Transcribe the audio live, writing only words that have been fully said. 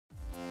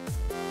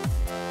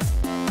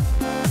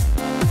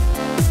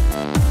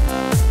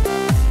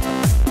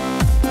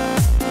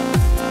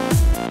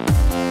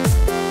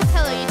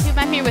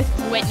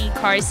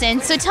Carson.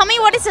 So tell me,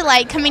 what is it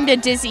like coming to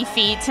Dizzy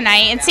Feet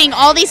tonight and seeing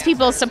all these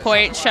people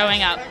support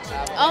showing up?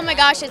 Oh my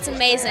gosh, it's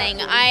amazing.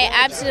 I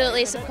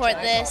absolutely support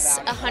this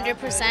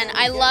 100%.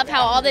 I love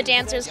how all the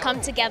dancers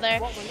come together,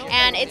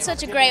 and it's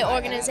such a great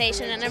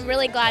organization, and I'm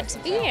really glad to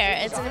be here.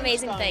 It's an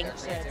amazing thing.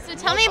 So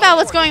tell me about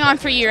what's going on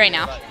for you right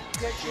now.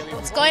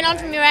 What's going on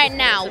for me right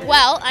now?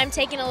 Well, I'm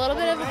taking a little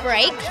bit of a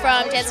break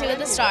from Dancing with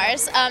the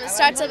Stars. It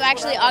starts up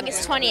actually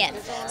August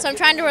 20th, so I'm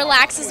trying to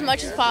relax as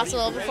much as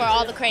possible before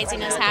all the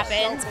craziness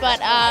happens.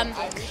 But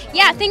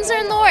yeah, things are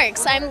in the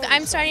works.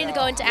 I'm starting to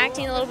go into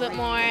acting a little bit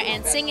more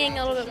and singing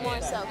a little bit more,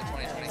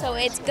 so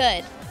it's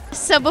good.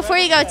 So before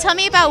you go, tell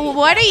me about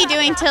what are you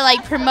doing to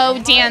like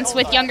promote dance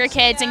with younger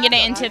kids and get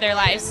it into their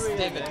lives?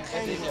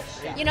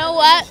 You know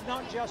what?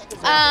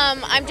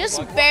 I'm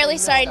just barely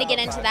starting to get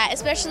into that,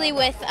 especially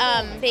with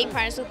being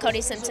partners with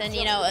Cody Simpson.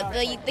 You know,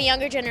 the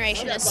younger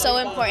generation is so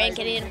important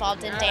getting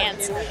involved in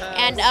dance.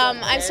 And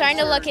I'm starting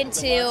to look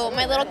into,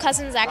 my little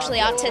cousin's actually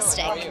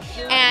autistic,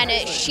 and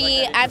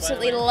she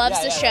absolutely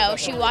loves the show.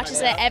 She watches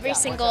it every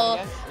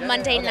single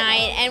Monday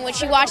night, and when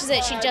she watches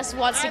it, she just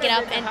wants to get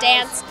up and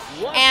dance.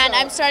 And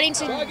I'm starting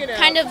to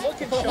kind of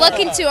look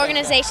into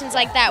organizations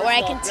like that where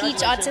I can teach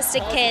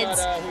autistic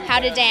kids how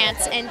to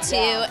dance, and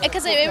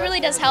because it really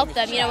does help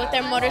them, you know, with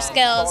their motor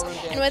skills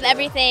and with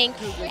everything.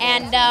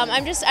 And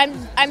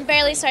I'm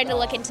barely starting to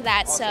look into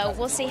that, so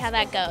we'll see how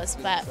that goes.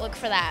 But look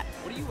for that.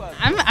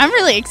 I'm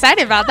really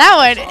excited about that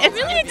one. It's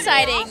really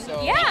exciting.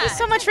 Yeah. Thank you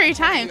so much for your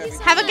time.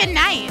 Have a good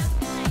night.